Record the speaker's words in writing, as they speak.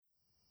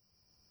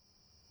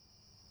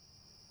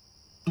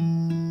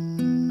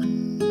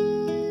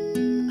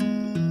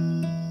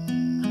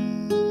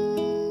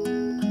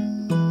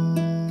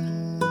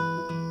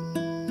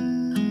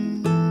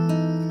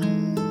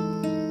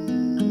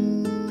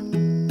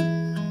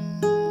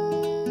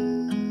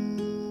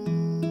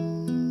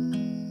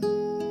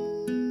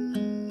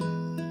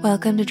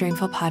Welcome to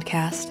Dreamful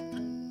Podcast,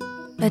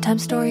 bedtime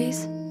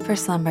stories for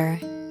slumber.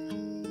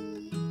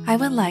 I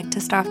would like to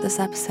start off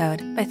this episode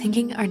by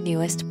thanking our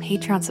newest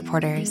Patreon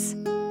supporters,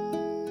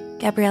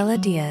 Gabriela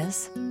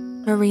Diaz,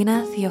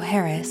 Marina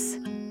Theo-Harris,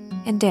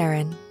 and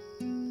Darren.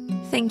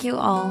 Thank you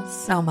all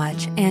so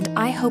much, and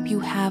I hope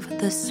you have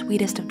the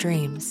sweetest of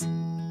dreams.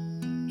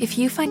 If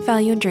you find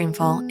value in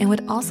Dreamful and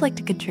would also like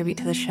to contribute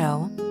to the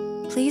show,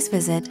 please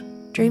visit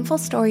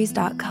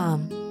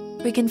dreamfulstories.com,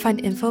 where you can find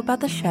info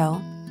about the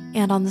show,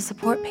 and on the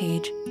support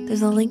page,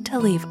 there's a link to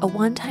leave a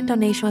one-time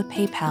donation with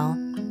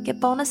PayPal, get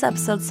bonus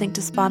episodes synced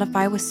to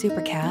Spotify with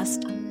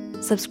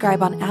Supercast,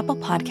 subscribe on Apple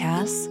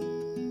Podcasts,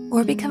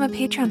 or become a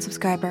Patreon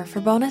subscriber for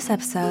bonus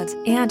episodes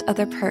and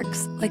other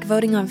perks like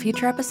voting on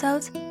future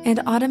episodes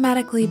and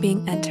automatically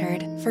being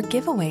entered for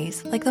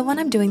giveaways like the one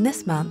I'm doing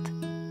this month.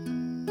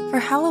 For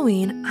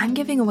Halloween, I'm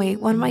giving away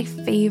one of my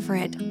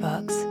favorite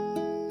books,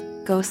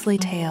 Ghostly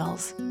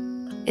Tales.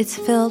 It's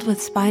filled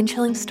with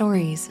spine-chilling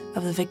stories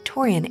of the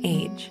Victorian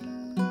age.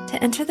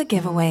 To enter the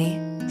giveaway,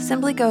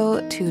 simply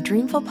go to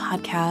Dreamful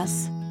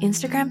Podcast's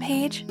Instagram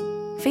page,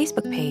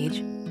 Facebook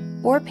page,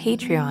 or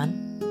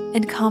Patreon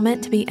and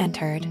comment to be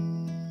entered.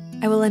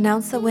 I will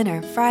announce the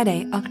winner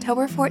Friday,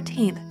 October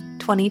 14th,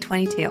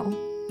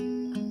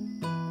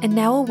 2022. And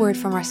now a word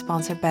from our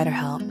sponsor,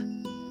 BetterHelp.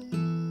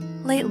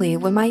 Lately,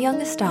 when my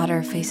youngest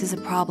daughter faces a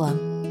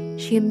problem,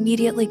 she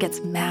immediately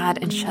gets mad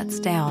and shuts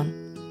down,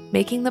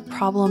 making the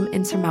problem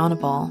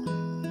insurmountable.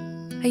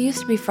 I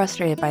used to be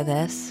frustrated by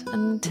this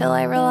until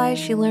I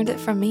realized she learned it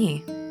from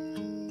me.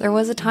 There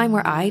was a time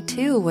where I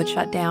too would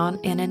shut down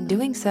and in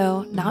doing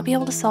so, not be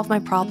able to solve my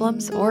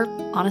problems or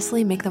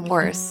honestly make them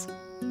worse.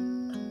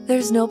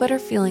 There's no better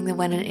feeling than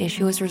when an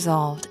issue is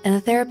resolved and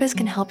a therapist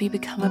can help you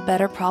become a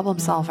better problem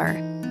solver,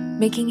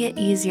 making it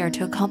easier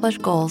to accomplish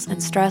goals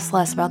and stress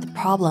less about the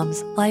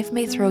problems life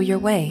may throw your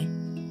way.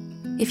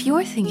 If you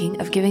are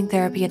thinking of giving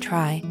therapy a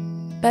try,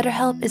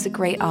 BetterHelp is a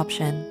great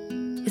option.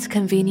 It's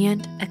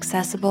convenient,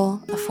 accessible,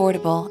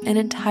 affordable, and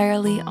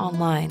entirely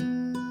online.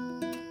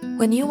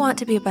 When you want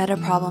to be a better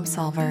problem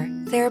solver,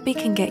 therapy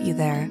can get you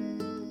there.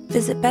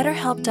 Visit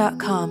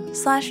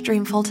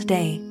betterhelp.com/dreamful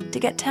today to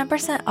get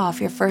 10% off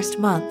your first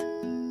month.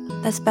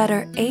 That's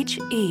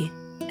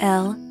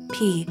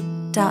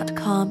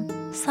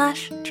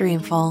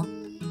betterhelp.com/dreamful.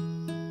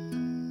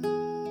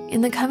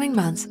 In the coming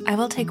months, I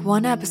will take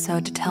one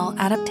episode to tell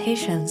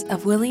adaptations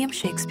of William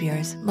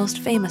Shakespeare's most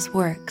famous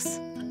works.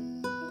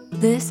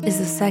 This is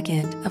the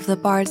second of the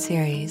Bard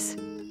series,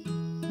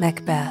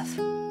 Macbeth.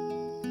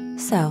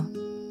 So,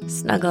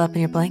 snuggle up in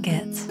your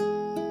blankets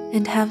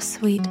and have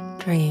sweet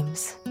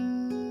dreams.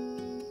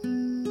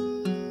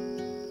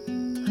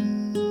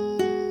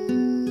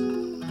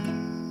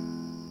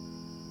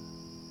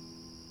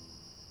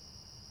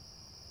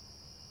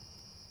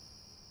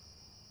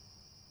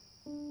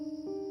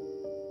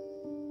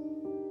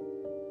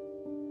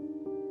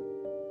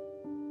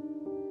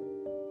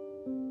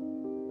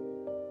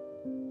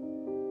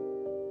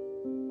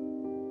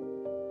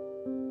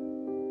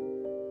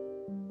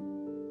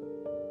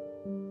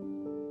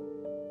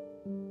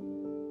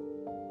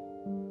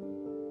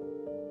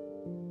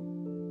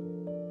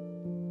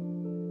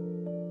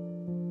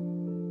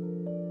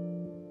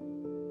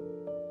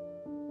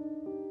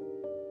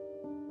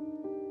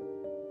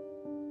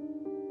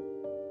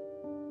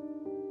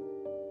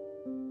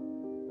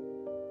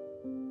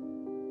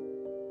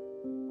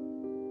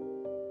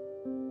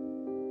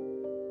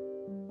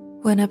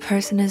 When a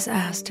person is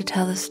asked to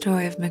tell the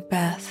story of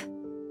Macbeth,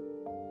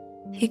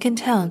 he can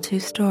tell two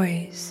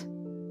stories.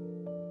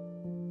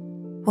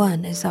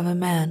 One is of a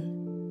man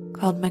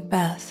called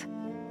Macbeth,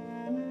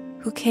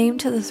 who came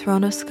to the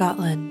throne of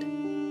Scotland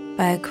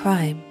by a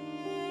crime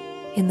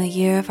in the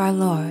year of our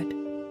Lord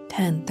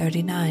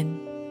 1039,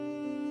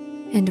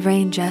 and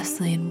reigned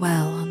justly and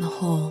well on the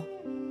whole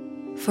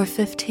for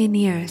 15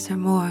 years or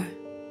more.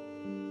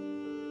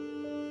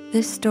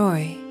 This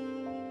story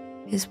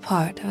is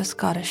part of a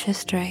Scottish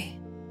history.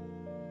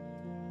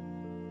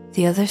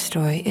 The other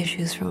story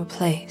issues from a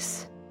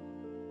place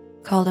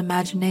called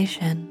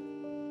imagination.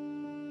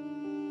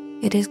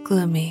 It is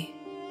gloomy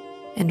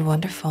and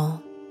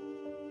wonderful,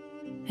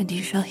 and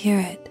you shall hear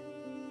it.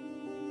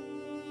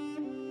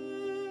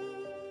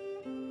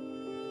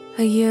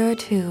 A year or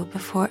two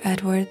before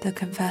Edward the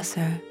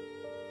Confessor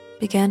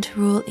began to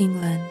rule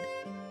England,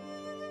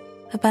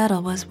 a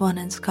battle was won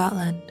in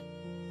Scotland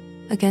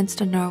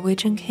against a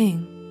Norwegian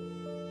king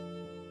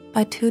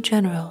by two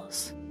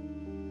generals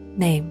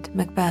named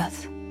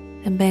Macbeth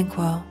and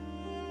Banquo.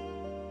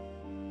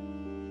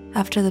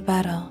 After the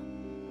battle,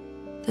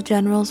 the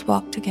generals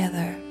walked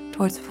together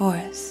towards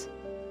Forres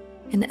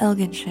in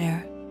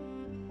Elginshire,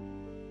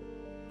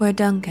 where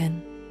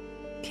Duncan,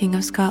 King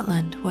of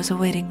Scotland, was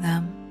awaiting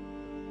them.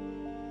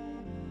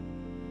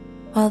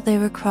 While they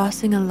were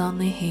crossing a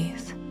lonely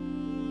heath,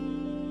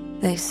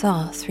 they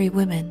saw three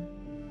women,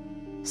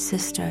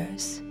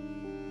 sisters,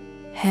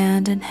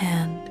 hand in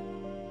hand,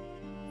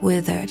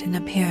 withered in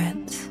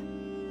appearance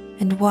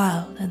and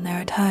wild in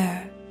their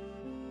attire.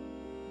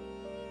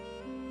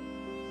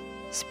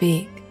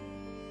 "Speak,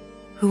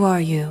 Who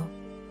are you?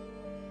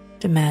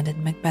 Demanded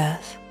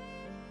Macbeth.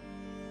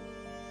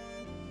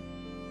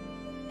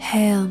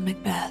 Hail,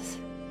 Macbeth,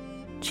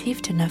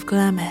 chieftain of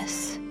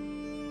Glamis,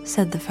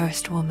 said the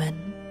first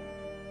woman.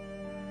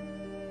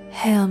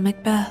 Hail,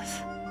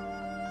 Macbeth,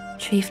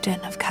 chieftain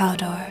of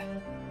Cawdor,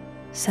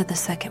 said the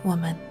second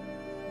woman.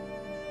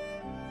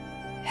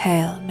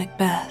 Hail,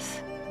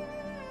 Macbeth,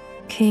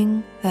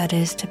 king that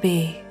is to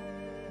be,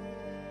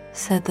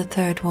 said the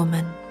third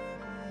woman.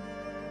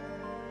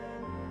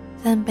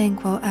 Then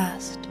Banquo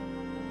asked,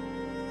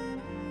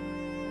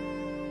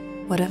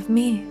 What of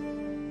me?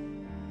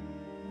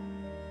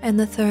 And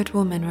the third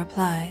woman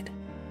replied,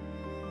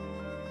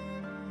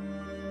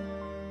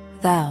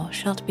 Thou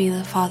shalt be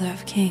the father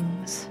of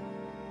kings.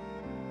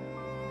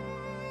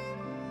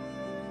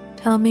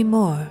 Tell me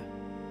more,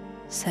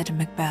 said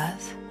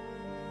Macbeth.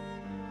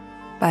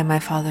 By my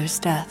father's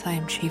death I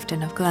am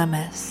chieftain of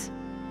Glamis,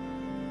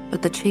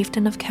 but the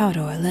chieftain of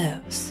Cawdor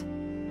lives,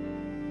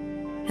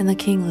 and the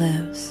king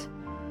lives,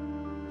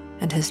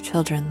 and his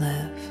children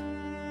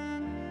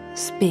live.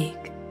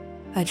 Speak,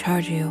 I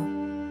charge you.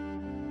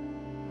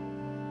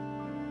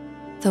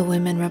 The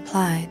women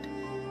replied,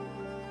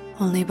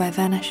 only by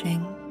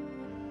vanishing,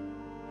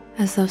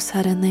 as though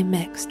suddenly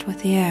mixed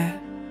with the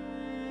air.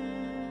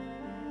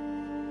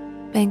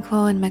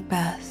 Banquo and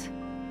Macbeth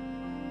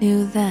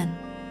knew then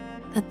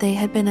that they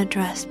had been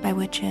addressed by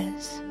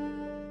witches,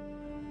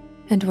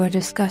 and were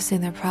discussing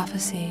their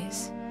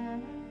prophecies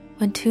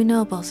when two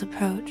nobles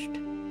approached.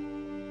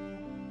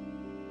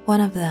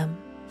 One of them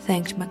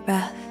thanked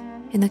Macbeth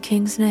in the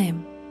king's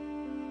name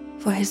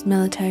for his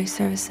military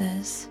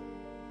services,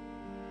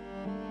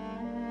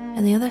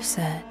 and the other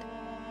said,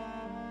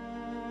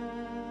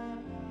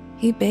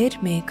 He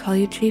bade me call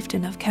you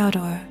chieftain of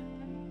Cawdor.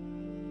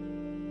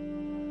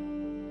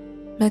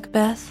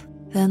 Macbeth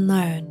then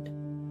learned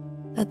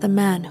that the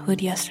man who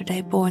had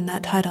yesterday borne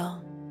that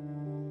title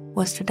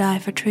was to die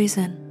for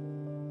treason,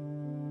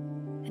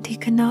 and he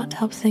could not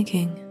help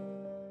thinking,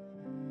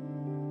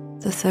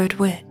 The third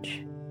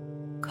witch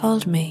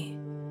called me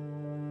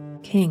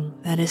king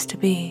that is to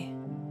be.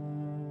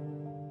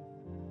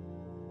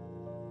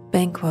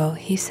 Banquo,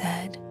 he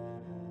said,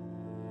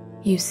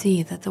 You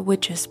see that the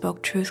witches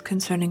spoke truth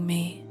concerning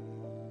me.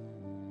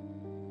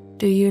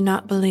 Do you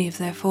not believe,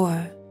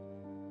 therefore,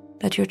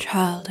 that your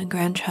child and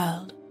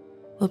grandchild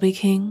will be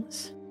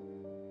kings?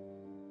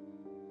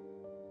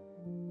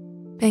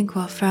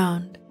 Banquo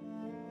frowned.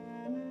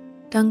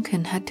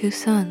 Duncan had two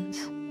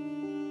sons,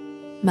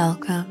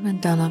 Malcolm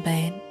and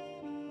Donalbain,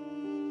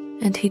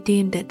 and he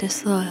deemed it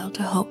disloyal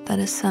to hope that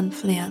his son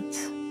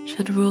Fleance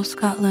should rule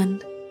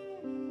Scotland.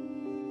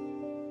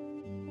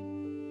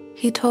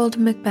 He told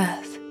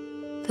Macbeth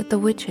that the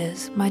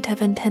witches might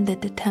have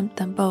intended to tempt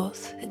them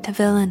both into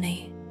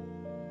villainy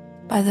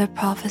by their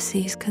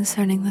prophecies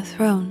concerning the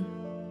throne.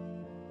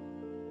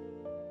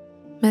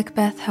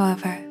 Macbeth,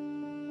 however,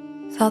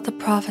 thought the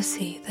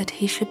prophecy that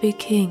he should be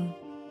king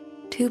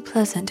too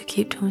pleasant to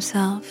keep to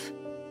himself,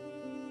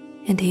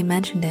 and he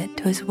mentioned it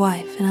to his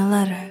wife in a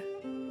letter.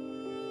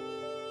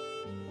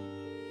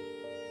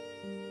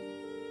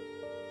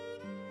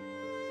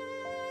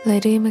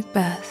 Lady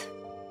Macbeth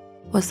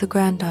was the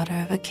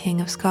granddaughter of a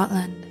king of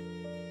Scotland,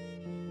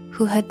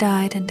 who had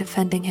died in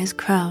defending his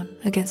crown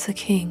against the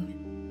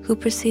king who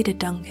preceded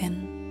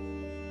Duncan,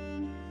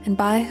 and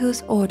by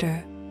whose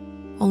order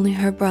only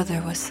her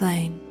brother was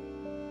slain.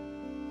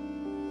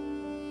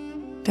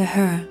 To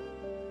her,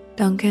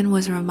 Duncan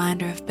was a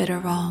reminder of bitter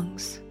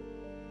wrongs.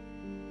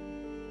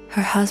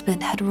 Her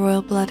husband had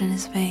royal blood in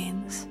his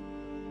veins,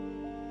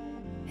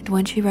 and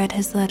when she read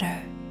his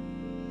letter,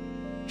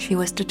 she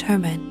was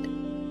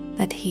determined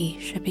that he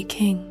should be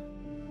king.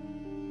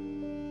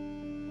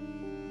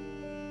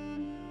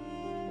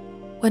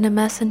 When a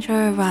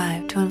messenger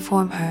arrived to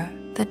inform her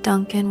that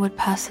Duncan would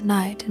pass the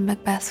night in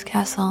Macbeth's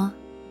castle,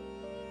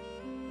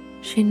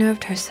 she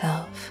nerved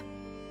herself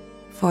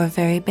for a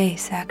very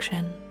base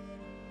action.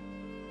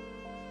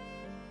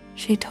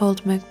 She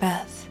told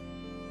Macbeth,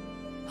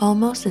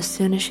 almost as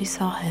soon as she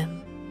saw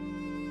him,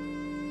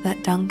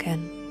 that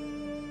Duncan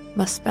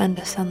must spend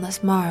a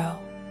sunless morrow.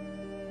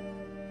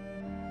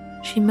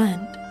 She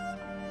meant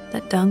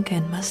that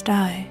Duncan must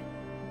die,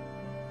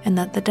 and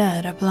that the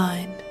dead are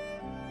blind.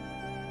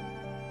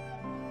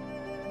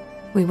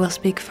 We will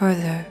speak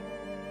further,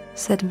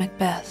 said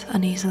Macbeth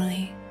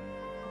uneasily.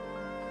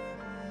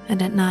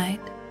 And at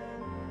night,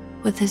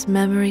 with his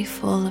memory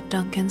full of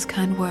Duncan's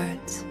kind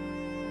words,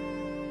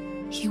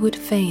 he would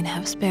fain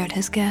have spared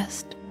his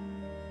guest.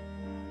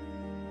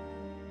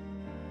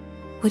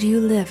 Would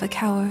you live a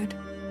coward?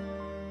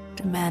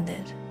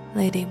 Demanded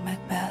Lady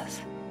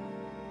Macbeth,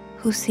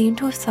 who seemed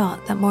to have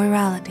thought that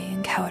morality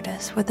and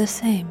cowardice were the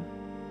same.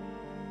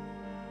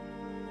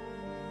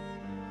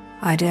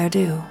 I dare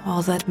do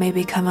all that may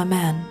become a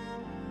man,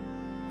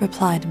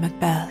 replied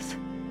Macbeth.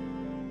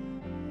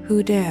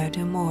 Who dare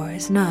do more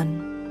is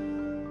none.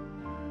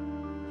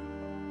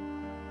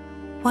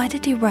 Why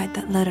did you write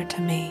that letter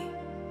to me?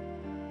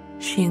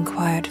 She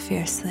inquired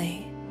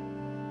fiercely,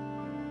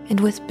 and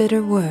with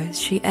bitter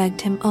words she egged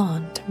him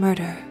on to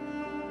murder.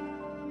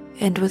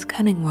 and with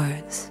cunning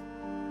words,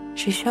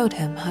 she showed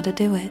him how to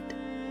do it.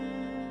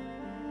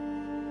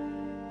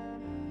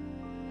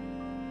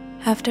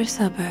 After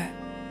supper,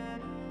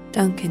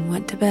 Duncan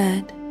went to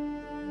bed,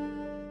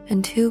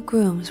 and 2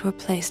 grooms were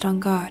placed on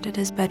guard at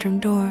his bedroom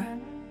door.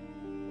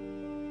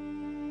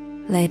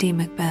 Lady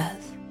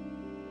Macbeth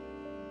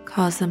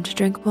caused them to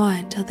drink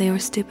wine till they were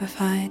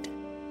stupefied.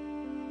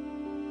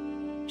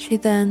 She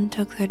then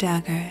took their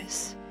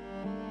daggers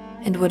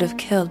and would have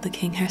killed the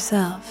king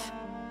herself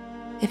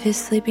if his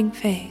sleeping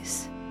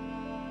face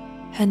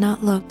had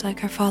not looked like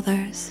her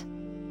father's.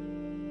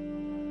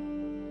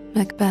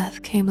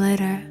 Macbeth came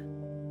later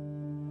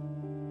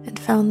and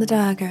found the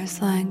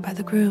daggers lying by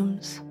the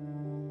grooms.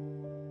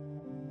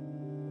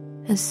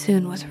 And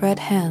soon with red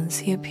hands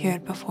he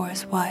appeared before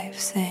his wife,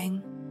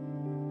 saying,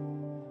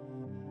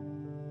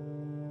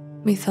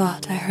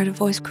 "Methought I heard a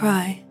voice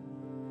cry,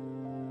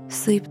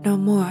 'Sleep no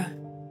more.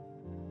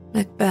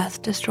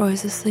 Macbeth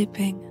destroys the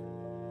sleeping.'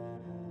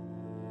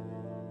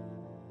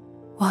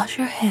 'Wash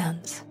your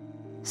hands,'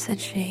 said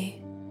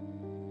she.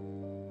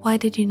 'Why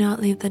did you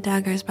not leave the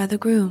daggers by the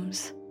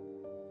grooms?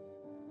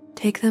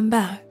 Take them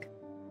back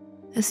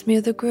and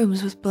smear the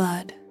grooms with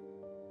blood.'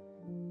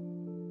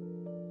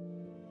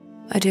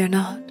 'I dare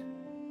not,'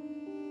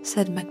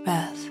 said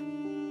Macbeth.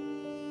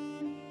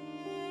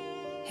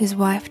 His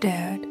wife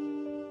dared,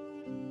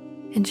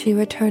 and she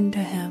returned to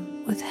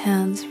him with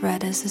hands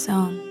red as his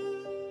own,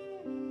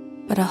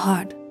 but a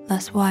heart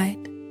less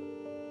white.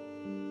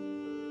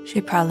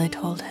 She proudly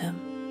told him,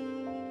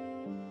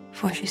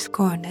 for she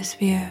scorned his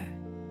fear.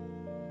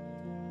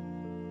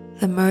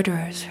 The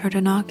murderers heard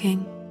a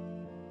knocking,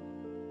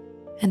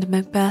 and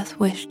Macbeth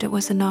wished it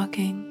was a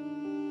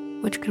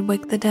knocking which could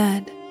wake the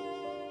dead.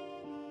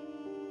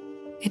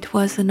 It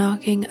was the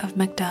knocking of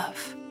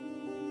Macduff,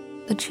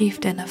 the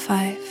chieftain of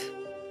Fife,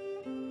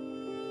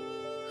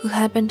 who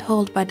had been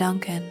told by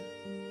Duncan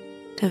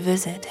to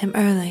visit him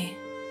early.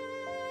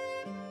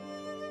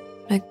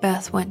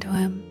 Macbeth went to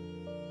him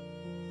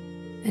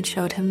and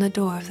showed him the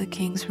door of the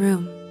king's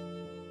room.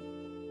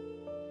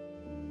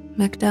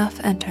 Macduff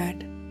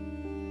entered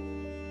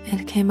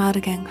and came out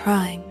again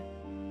crying,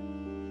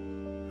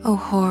 "Oh,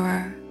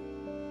 horror,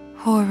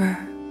 horror!"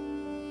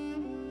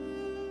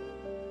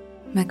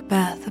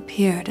 Macbeth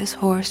appeared as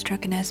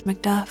horror-stricken as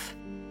Macduff,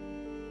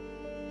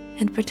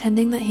 and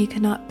pretending that he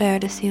could not bear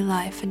to see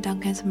life in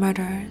Duncan's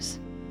murderers,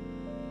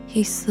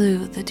 he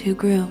slew the 2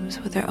 grooms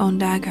with their own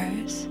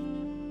daggers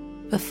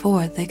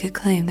before they could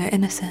claim their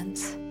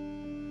innocence.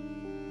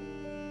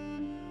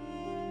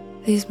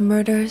 These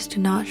murders did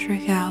not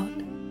shriek out,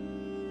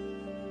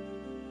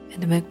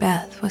 and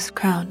Macbeth was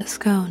crowned a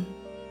scone.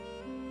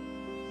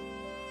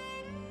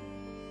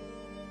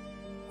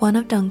 One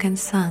of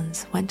Duncan's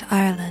sons went to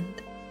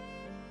Ireland,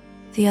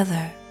 the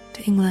other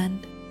to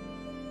England.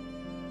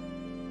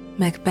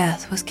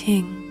 Macbeth was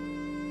king,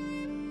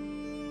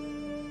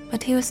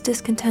 but he was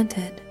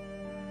discontented.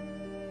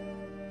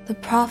 The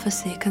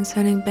prophecy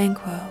concerning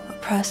Banquo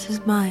oppressed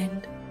his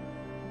mind.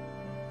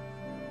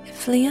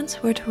 If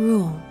Fleance were to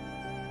rule,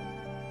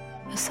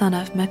 the son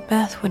of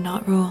Macbeth would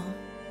not rule.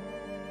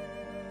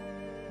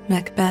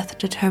 Macbeth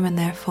determined,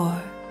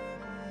 therefore,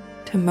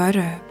 to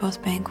murder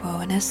both Banquo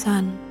and his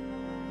son.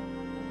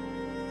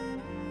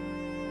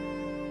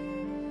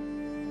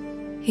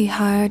 He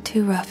hired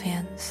 2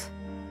 ruffians,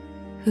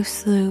 who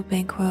slew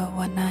Banquo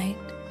one night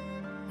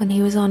when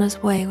he was on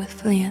his way with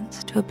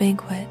Fleance to a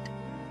banquet,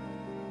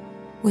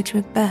 which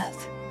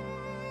Macbeth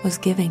was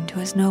giving to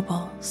his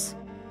nobles.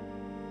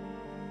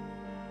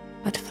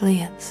 But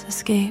Fleance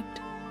escaped.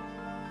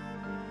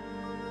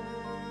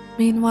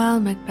 Meanwhile,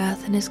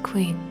 Macbeth and his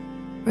queen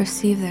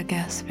received their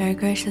guests very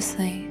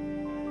graciously,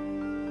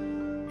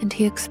 and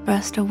he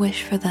expressed a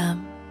wish for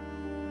them,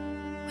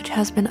 which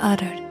has been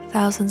uttered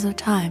thousands of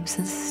times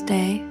since his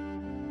day.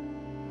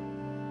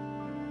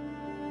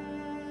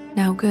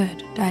 Now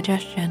good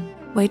digestion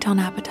wait on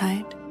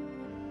appetite,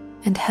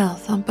 and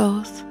health on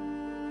both.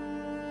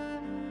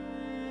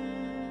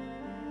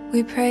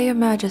 "We pray your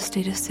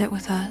majesty to sit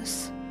with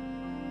us,"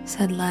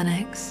 said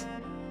Lennox,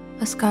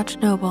 a Scotch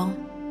noble.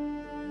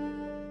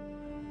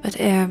 But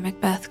ere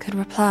Macbeth could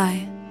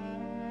reply,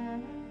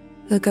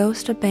 the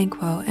ghost of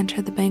Banquo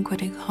entered the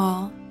banqueting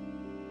hall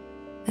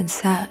and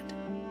sat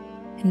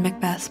in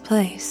Macbeth's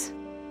place.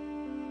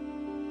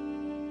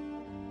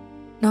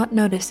 Not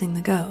noticing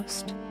the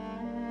ghost,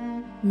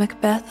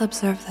 Macbeth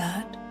observed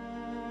that,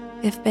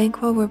 if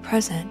Banquo were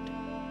present,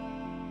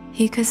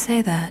 he could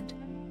say that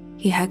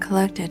he had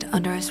collected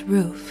under his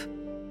roof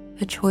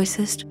the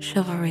choicest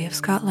chivalry of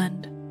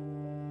Scotland.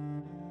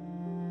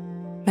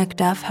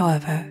 Macduff,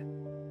 however,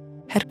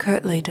 had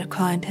curtly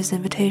declined his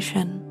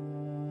invitation.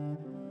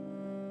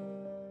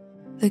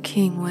 The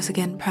king was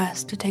again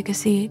pressed to take a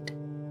seat,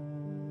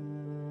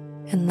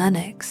 and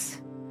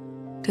Lennox,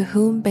 to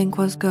whom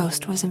Banquo's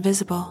ghost was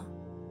invisible,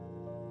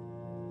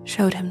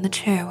 showed him the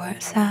chair where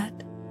it sat.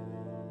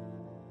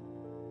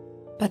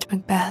 But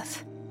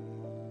Macbeth,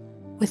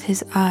 with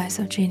his eyes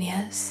of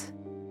genius,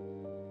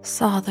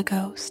 saw the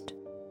ghost.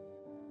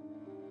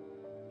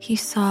 He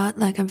saw it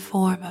like a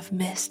form of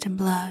mist and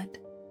blood,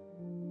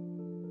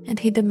 and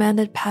he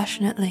demanded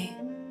passionately,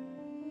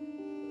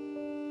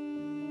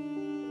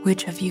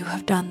 "Which of you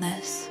have done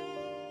this?"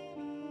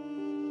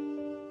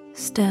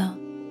 Still,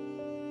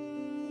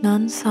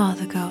 none saw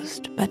the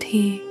ghost but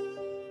he.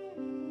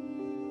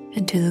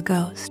 And to the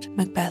ghost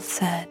Macbeth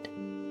said,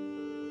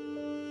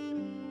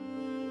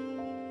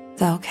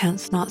 "Thou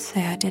canst not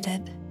say I did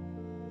it."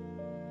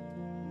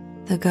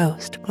 The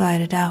ghost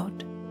glided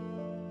out,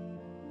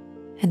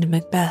 and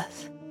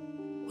Macbeth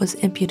was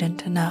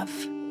impudent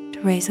enough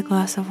to raise a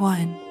glass of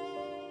wine.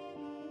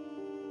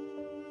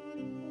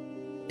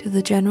 To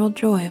the general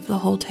joy of the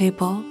whole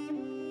table,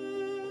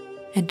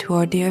 and to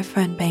our dear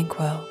friend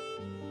Banquo,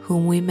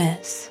 whom we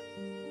miss,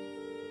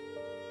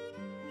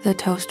 the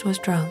toast was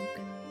drunk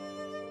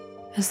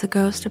as the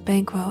ghost of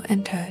Banquo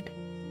entered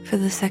for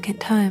the second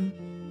time.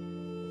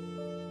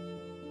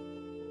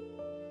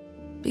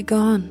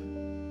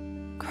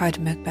 "Begone," cried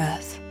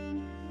Macbeth.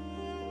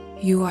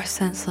 "You are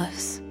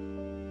senseless,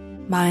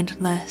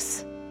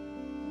 mindless.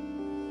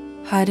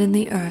 Hide in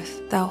the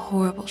earth, thou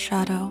horrible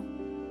shadow."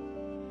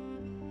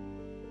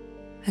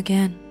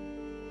 Again,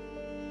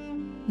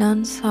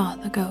 none saw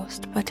the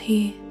ghost but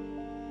he.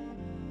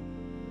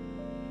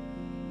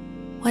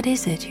 "What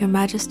is it your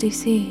majesty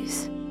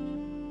sees?"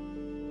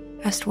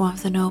 asked one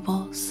of the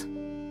nobles.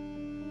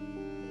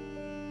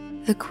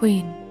 The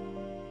queen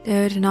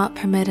dared not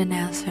permit an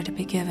answer to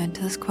be given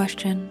to this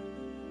question.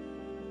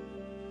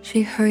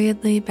 She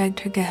hurriedly begged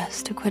her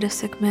guest to quit a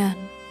sick man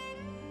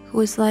who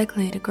was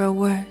likely to grow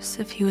worse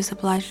if he was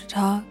obliged to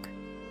talk.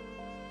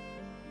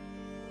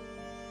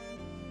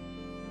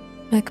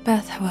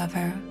 Macbeth,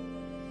 however,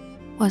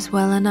 was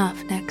well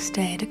enough next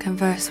day to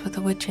converse with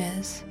the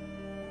witches,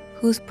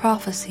 whose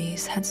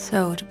prophecies had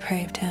so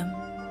depraved him.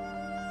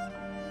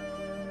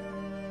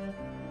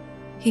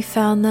 He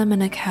found them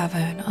in a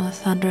cavern on a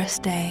thunderous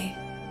day.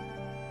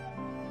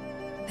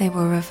 They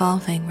were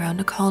revolving round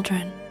a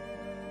cauldron,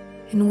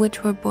 in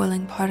which were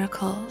boiling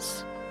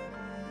particles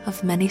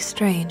of many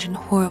strange and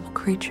horrible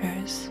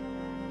creatures,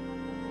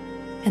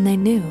 and they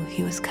knew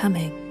he was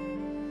coming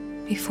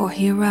before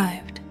he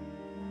arrived.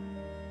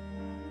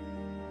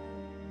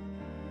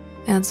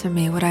 "Answer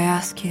me what I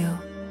ask you,"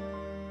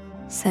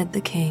 said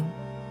the king.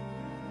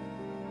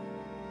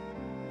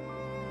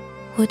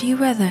 "Would you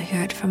rather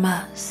hear it from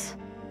us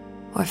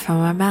or from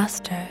our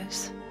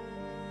masters?"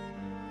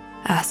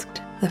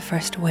 asked the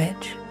first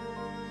witch.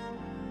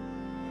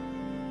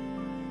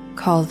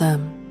 "Call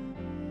them,"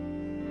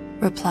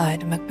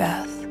 replied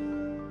Macbeth.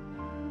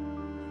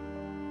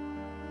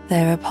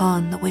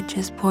 Thereupon the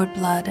witches poured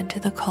blood into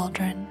the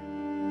cauldron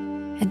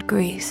and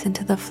grease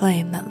into the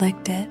flame that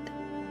licked it,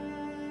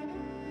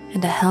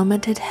 and a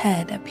helmeted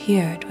head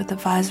appeared with a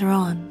visor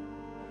on,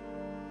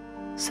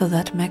 so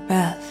that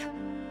Macbeth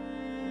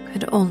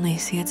could only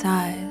see its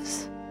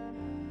eyes.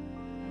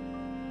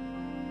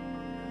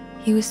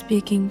 He was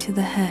speaking to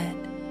the head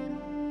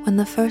when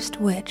the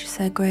first witch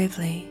said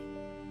gravely,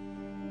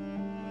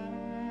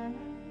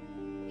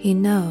 "He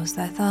knows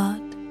thy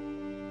thought."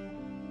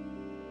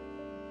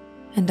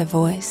 And a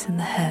voice in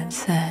the head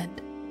said,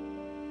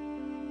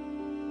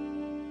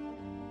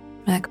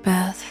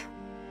 "Macbeth,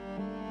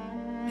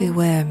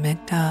 beware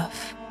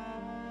Macduff,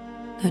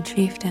 the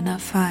chieftain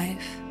of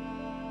Fife."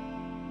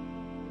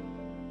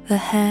 The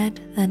head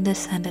then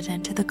descended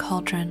into the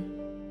cauldron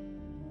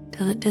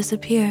till it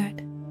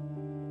disappeared.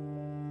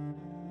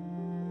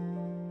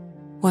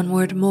 "One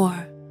word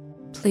more,"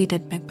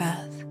 pleaded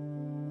Macbeth.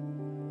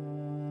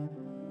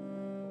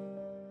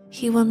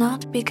 "He will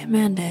not be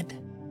commanded,"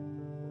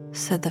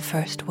 said the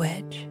first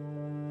witch.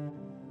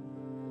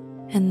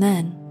 And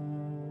then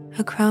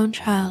a crowned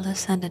child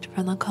ascended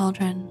from the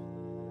cauldron,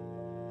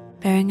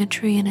 bearing a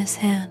tree in his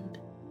hand.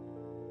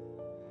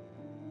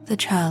 The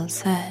child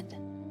said,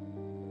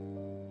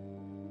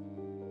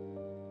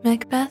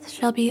 "Macbeth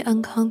shall be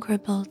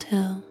unconquerable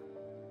till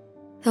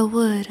the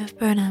wood of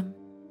Burnham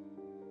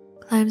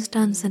climbs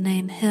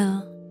Dunsinane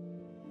Hill."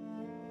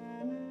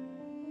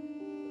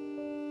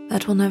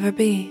 "That will never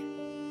be,"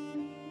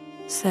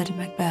 said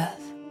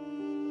Macbeth,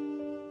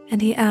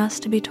 and he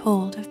asked to be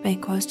told if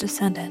Banquo's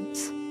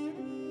descendants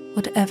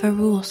would ever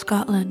rule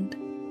Scotland.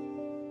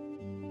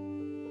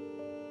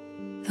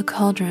 The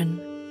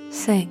cauldron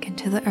sank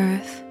into the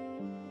earth.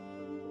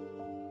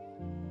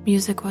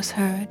 Music was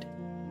heard,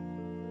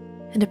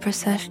 and a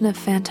procession of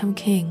phantom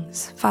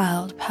kings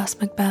filed past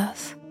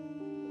Macbeth.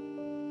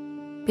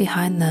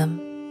 Behind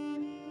them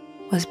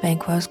was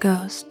Banquo's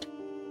ghost.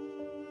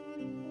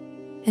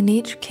 In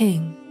each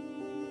king,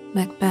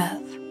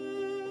 Macbeth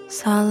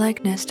saw a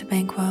likeness to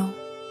Banquo,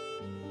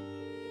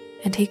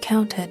 and he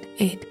counted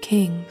 8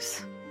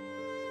 kings.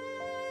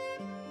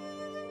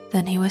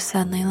 Then he was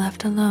suddenly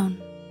left alone.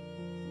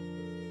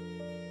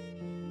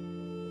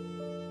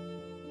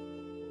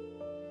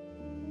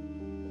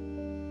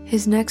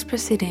 His next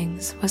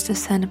proceedings was to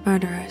send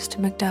murderers to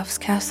Macduff's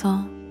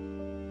castle.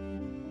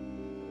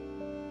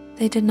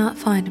 They did not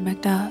find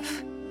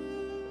Macduff,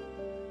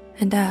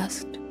 and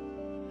asked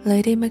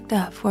Lady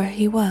Macduff where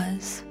he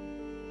was.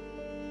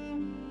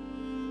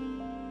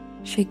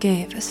 She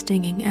gave a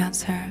stinging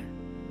answer,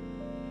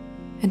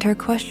 and her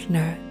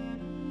questioner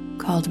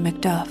called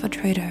Macduff a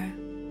traitor.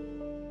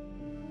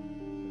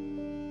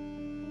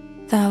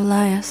 "Thou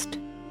liest,"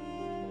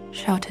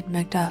 shouted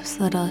Macduff's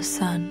littlest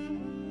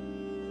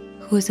son,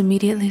 who was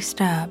immediately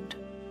stabbed,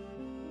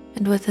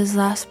 and with his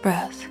last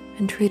breath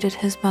entreated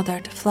his mother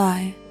to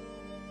fly.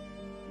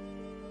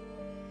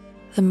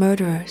 The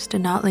murderers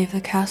did not leave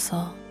the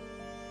castle,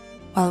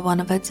 while one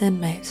of its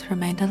inmates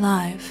remained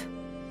alive.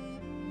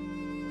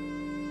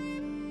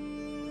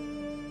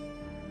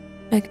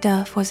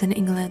 Macduff was in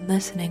England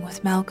listening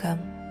with Malcolm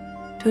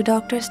to a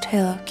doctor's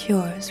tale of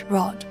cures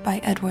wrought by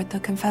Edward the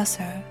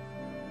Confessor,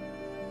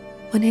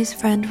 when his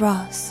friend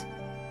Ross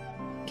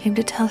came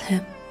to tell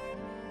him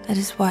that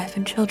his wife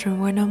and children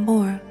were no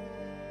more.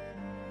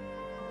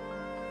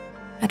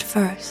 At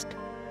first,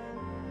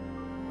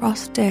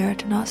 Ross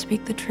dared not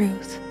speak the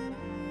truth,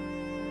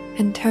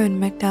 and turned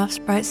Macduff's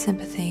bright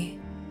sympathy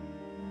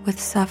with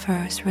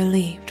sufferers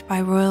relieved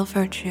by royal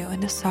virtue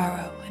into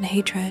sorrow and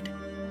hatred.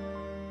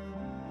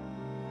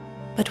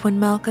 But when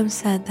Malcolm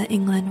said that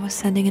England was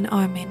sending an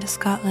army into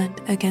Scotland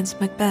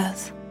against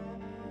Macbeth,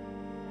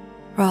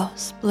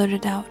 Ross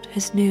blurted out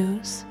his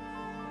news,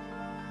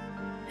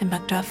 and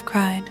Macduff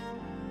cried.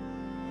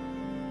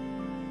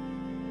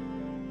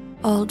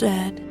 "All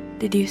dead,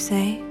 did you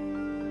say?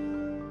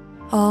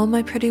 All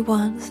my pretty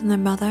ones and their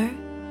mother?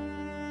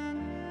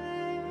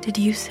 Did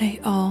you say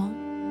all?"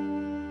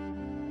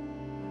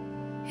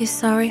 His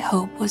sorry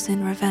hope was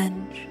in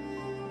revenge.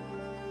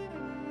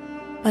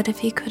 But if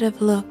he could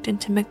have looked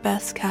into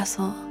Macbeth's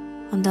castle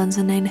on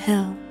Dunsinane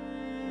Hill,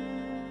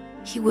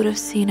 he would have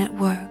seen at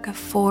work a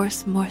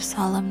force more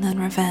solemn than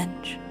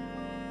revenge.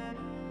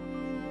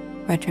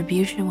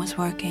 Retribution was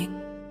working,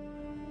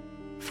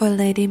 for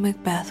Lady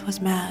Macbeth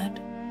was mad.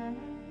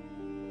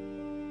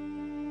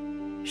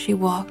 She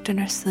walked in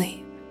her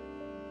sleep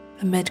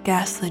amid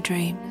ghastly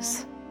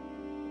dreams.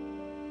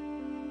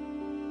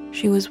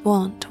 She was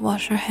wont to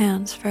wash her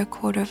hands for a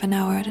quarter of an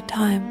hour at a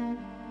time,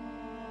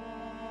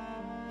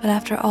 but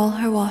after all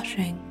her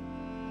washing,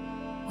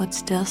 would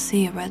still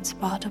see a red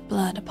spot of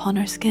blood upon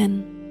her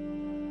skin.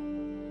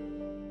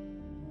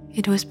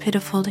 It was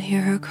pitiful to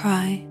hear her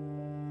cry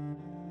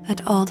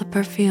that all the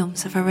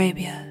perfumes of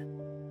Arabia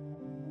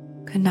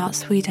could not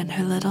sweeten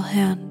her little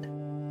hand.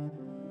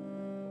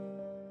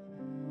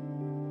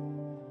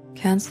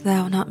 "Canst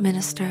thou not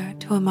minister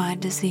to a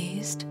mind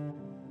diseased?"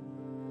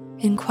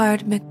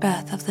 inquired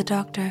Macbeth of the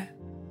doctor.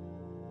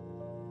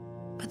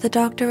 But the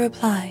doctor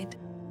replied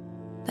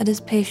that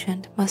his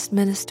patient must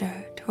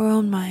minister to her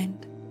own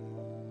mind.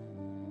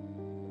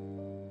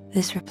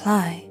 This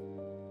reply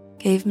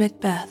gave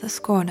Macbeth a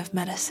scorn of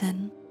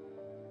medicine.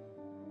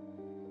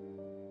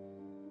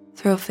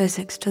 "Throw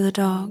physics to the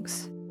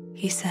dogs,"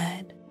 he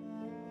said.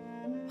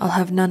 "I'll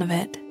have none of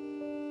it."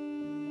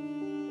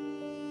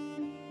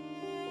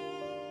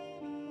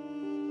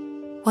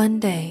 One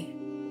day,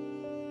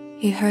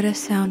 he heard a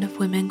sound of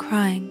women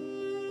crying.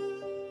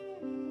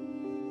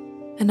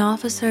 An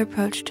officer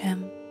approached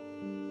him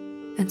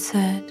and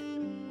said,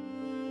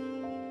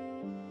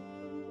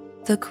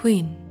 "The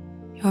Queen,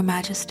 Your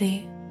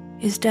Majesty,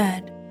 is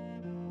dead."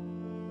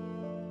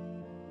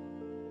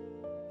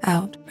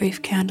 "Out,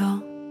 brief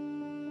candle,"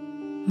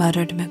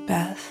 muttered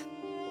Macbeth,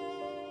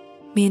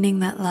 meaning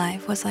that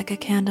life was like a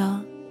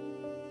candle,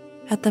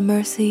 at the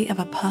mercy of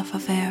a puff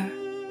of air.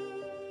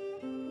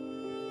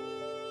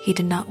 He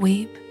did not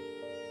weep.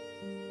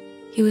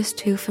 He was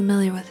too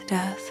familiar with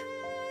death.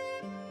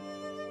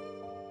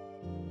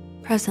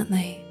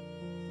 Presently,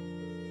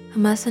 a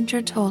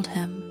messenger told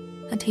him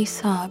that he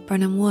saw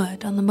Birnam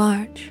Wood on the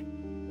march.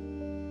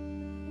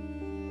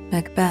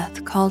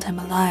 Macbeth called him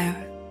a liar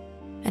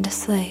and a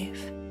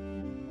slave,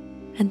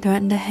 and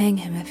threatened to hang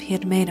him if he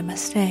had made a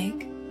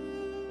mistake.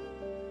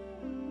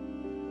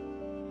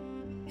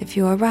 "If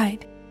you are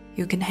right,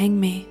 you can hang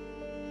me,"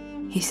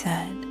 he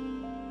said.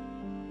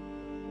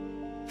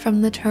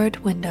 From the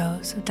turret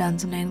windows of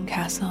Dunsinane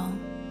Castle,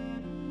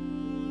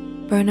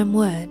 Birnam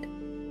Wood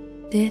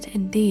did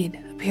indeed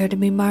appear to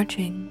be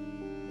marching.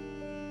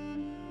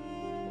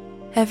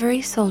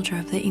 Every soldier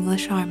of the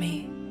English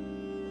army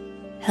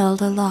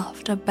held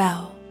aloft a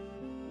bough,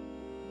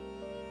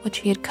 which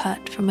he had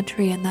cut from a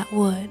tree in that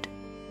wood,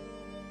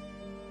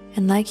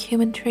 and like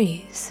human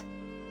trees,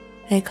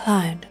 they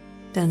climbed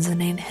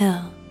Dunsinane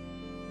Hill.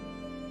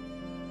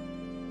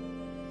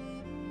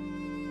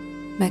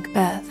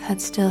 Macbeth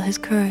had still his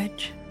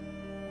courage.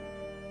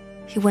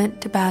 He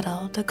went to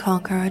battle to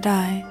conquer or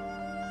die,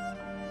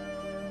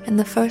 and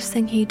the first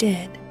thing he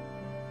did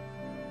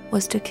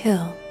was to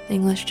kill the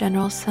English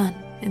general's son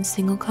in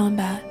single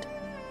combat.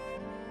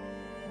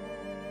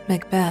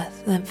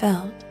 Macbeth then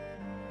felt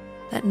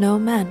that no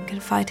man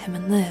could fight him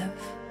and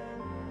live,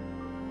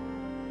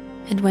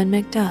 and when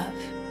Macduff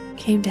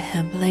came to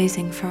him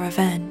blazing for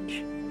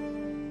revenge,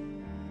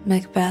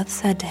 Macbeth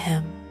said to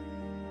him,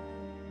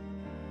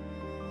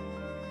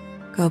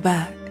 "Go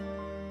back.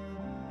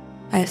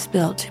 I have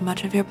spilled too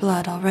much of your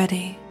blood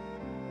already.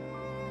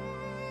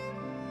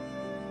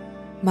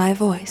 My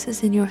voice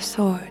is in your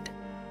sword,"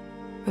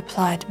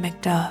 replied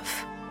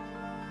Macduff,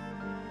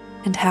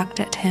 and hacked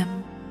at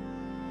him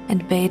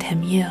and bade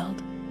him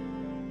yield.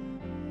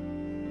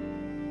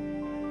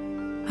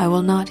 "I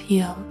will not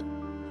yield,"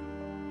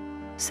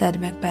 said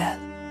Macbeth.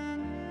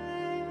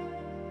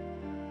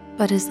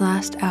 But his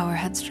last hour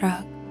had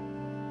struck.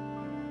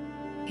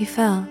 He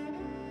fell.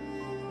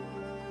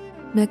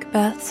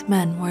 Macbeth's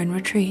men were in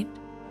retreat,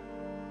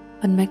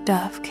 but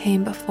Macduff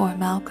came before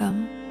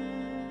Malcolm,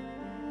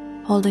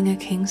 holding a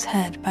king's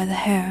head by the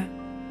hair.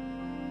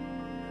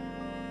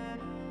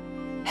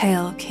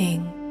 "Hail,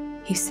 King,"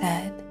 he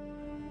said,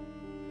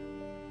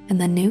 and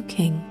the new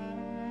king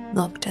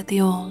looked at the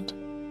old.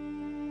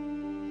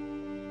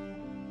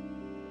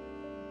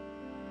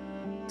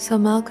 So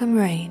Malcolm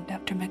reigned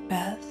after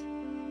Macbeth.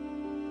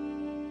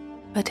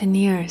 But in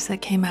years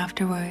that came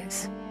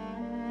afterwards,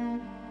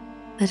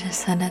 the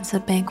descendants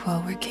of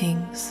Banquo were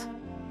kings.